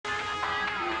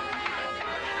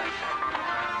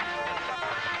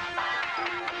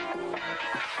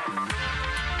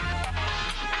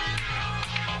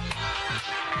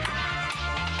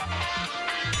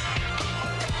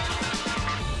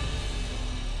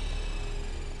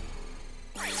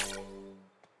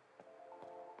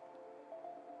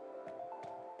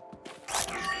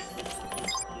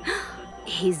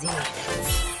Easy.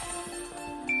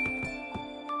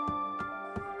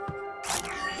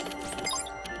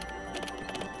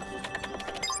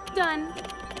 Done.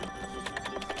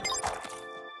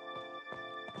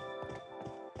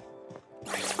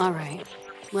 All right,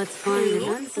 let's find an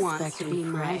unsuspected to be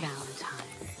my Valentine.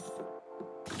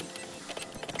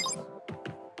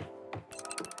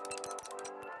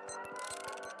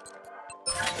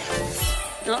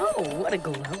 Oh, what a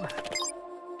glow up.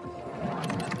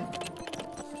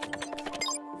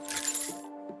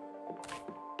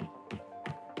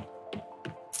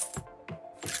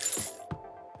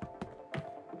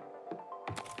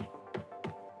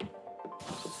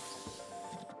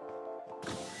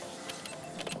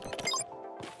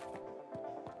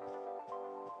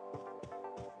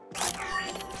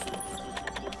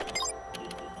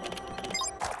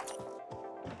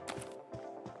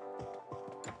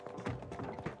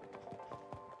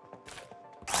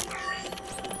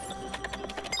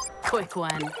 Quick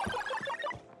one.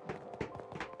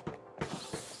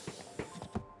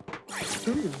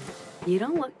 You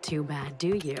don't look too bad,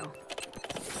 do you?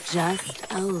 Just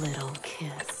a little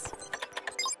kiss.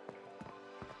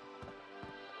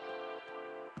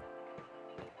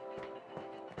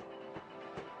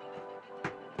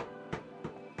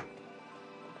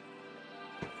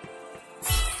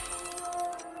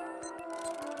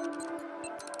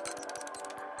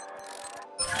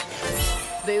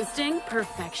 Boosting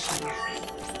perfection.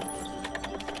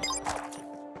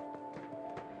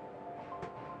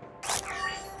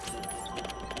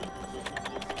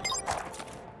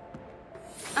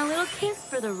 A little kiss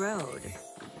for the road.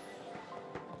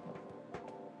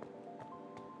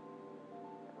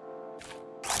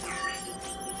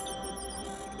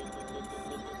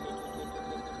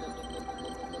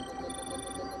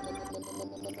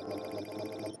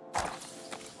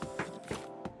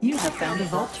 You have found a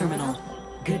vault terminal.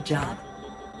 Good job.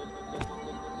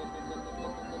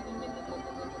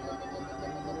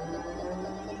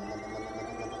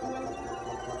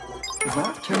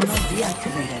 Vault terminal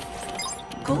deactivated.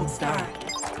 Gold star.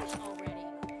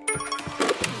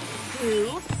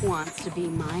 Who wants to be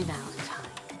my Valentine?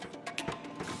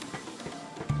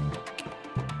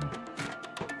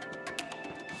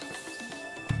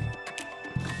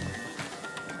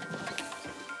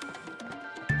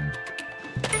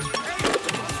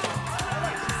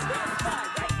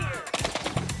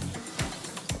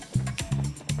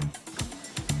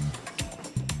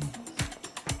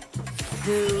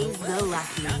 Who's the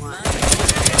lucky one?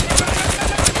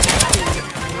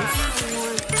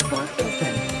 Vault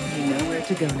open. You know where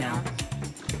to go now.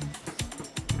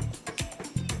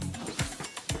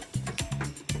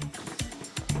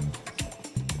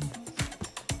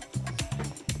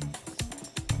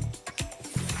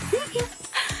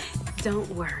 Don't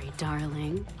worry,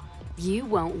 darling. You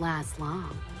won't last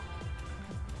long.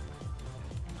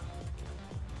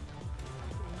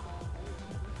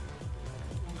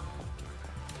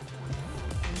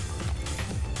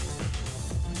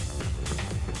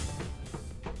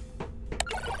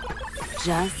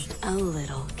 Just a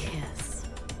little kiss.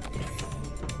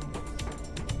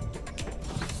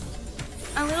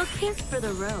 A little kiss for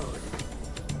the road.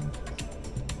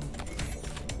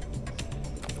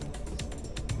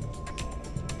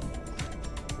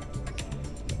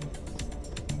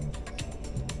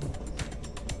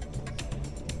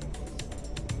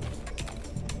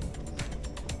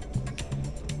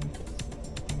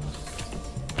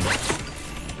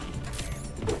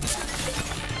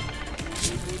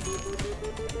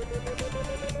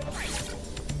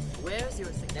 Where's your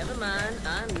never mind,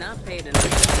 I'm not paid enough.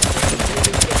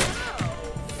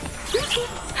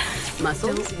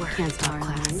 Muscles can't stop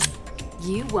class.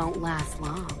 You won't last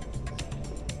long.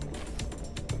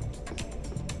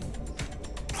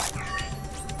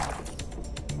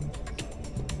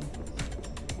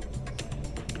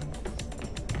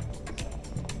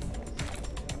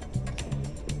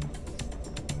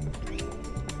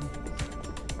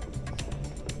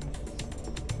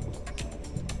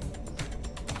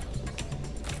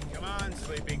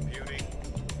 Sleeping Beauty.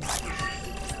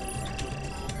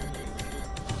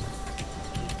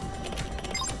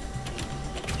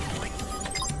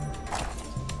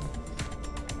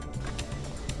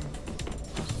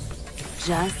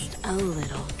 Just a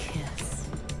little kiss.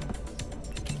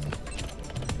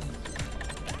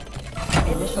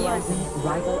 Initializing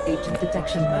rival agent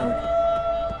detection mode.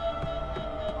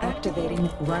 Activating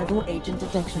rival agent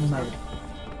detection mode.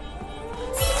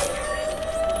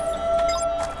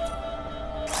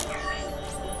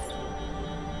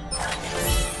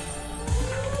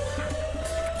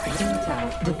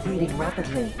 Depleting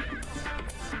rapidly.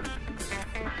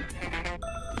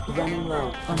 Running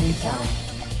low on intel.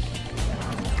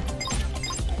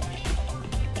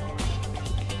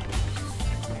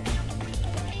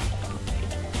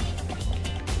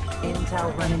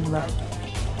 Intel running low.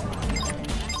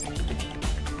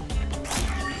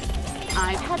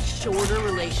 I've had shorter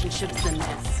relationships than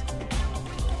this.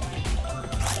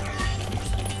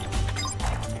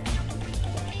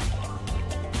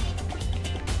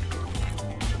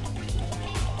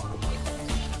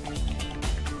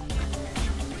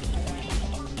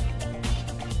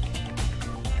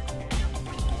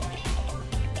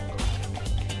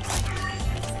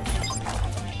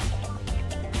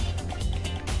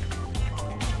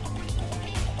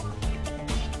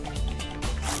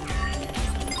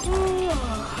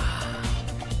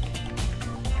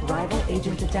 Rival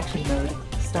agent detection mode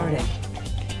starting.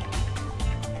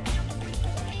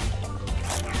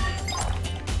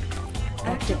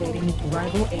 Activating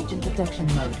rival agent detection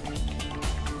mode.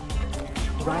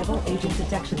 Rival agent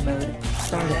detection mode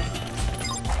starting.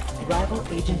 Rival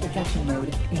agent detection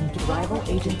mode into rival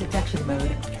agent detection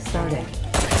mode starting.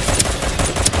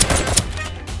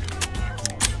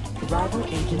 Rival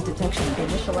agent detection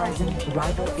initializing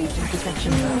rival agent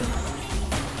detection mode.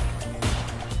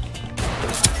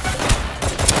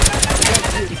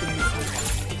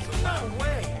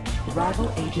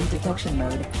 Rival agent detection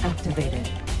mode activated.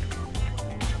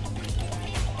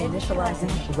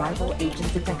 Initializing rival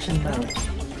agent detection mode.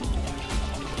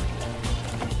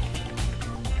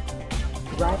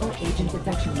 Rival agent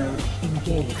detection mode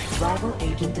engaged. Rival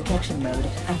agent detection mode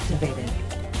activated.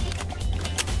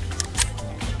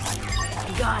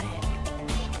 Got it.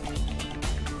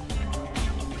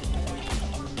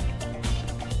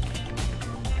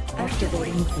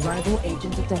 Activating rival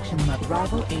agent detection mode.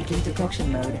 Rival agent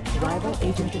detection mode. Rival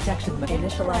agent detection mode.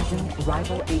 Initializing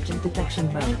rival agent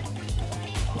detection mode.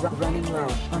 Running low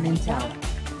on intel.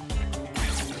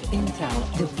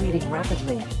 Intel depleting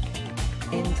rapidly.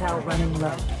 Intel running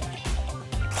low.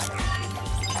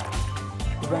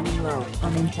 Running low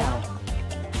on intel.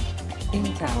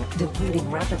 Intel depleting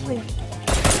rapidly.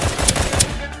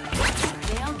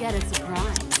 They'll get a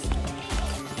surprise.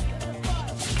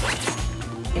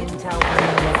 Intel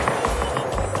running low.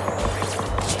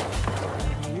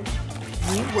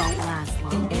 You won't last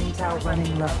long. Intel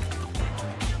running low.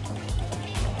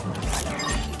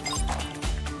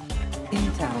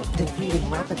 Intel depleting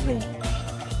rapidly.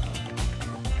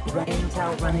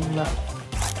 Intel running low.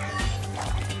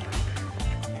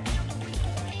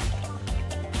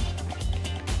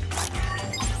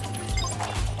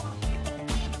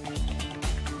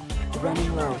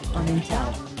 Running low on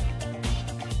intel.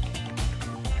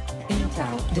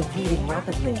 Intel depleting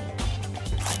rapidly.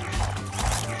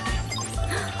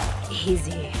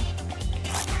 Easy.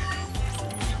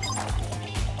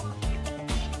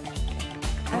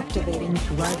 Activating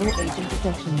rival agent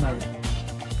detection mode.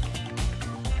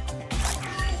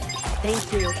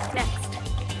 Thank you. Next.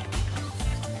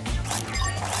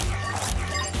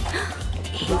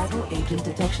 Rival agent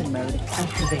detection mode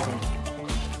activated.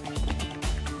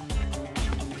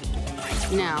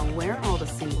 Now, where are all the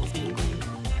singles mingling?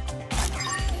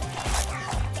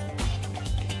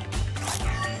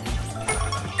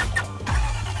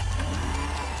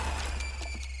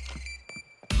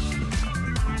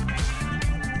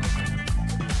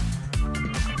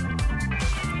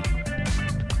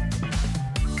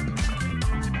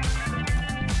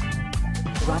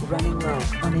 Running low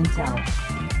on intel.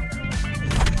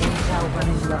 Intel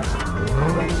running low.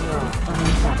 Running low on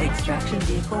intel. Extraction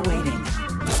vehicle waiting.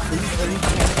 Please hurry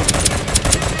carefully.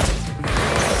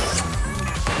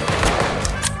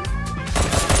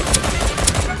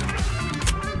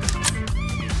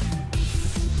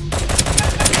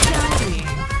 Tell me,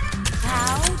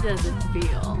 how does it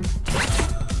feel?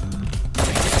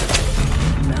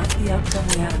 Not the outcome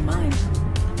we had in mind.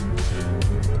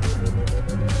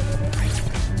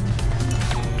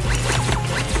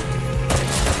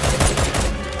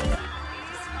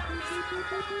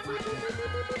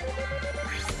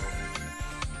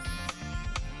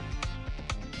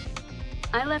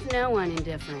 I left no one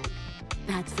indifferent.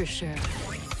 That's for sure.